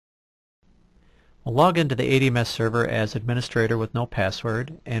We'll log into the ADMS server as administrator with no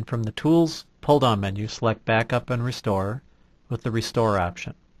password, and from the Tools pull-down menu, select Backup and Restore with the Restore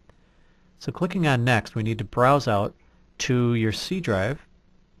option. So clicking on Next, we need to browse out to your C drive,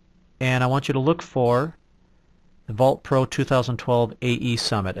 and I want you to look for the Vault Pro 2012 AE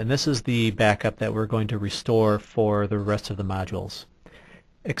Summit, and this is the backup that we're going to restore for the rest of the modules.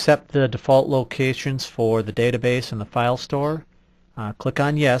 Accept the default locations for the database and the file store. Click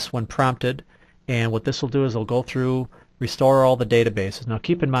on Yes when prompted, and what this will do is it'll go through, restore all the databases. Now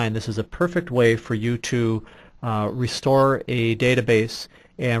keep in mind, this is a perfect way for you to restore a database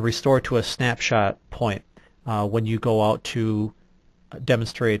and restore to a snapshot point when you go out to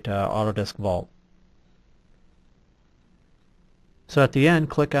demonstrate Autodesk Vault. So at the end,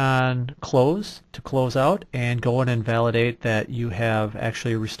 click on Close to close out and go in and validate that you have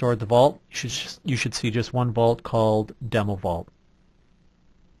actually restored the vault. You should see just one vault called Demo Vault.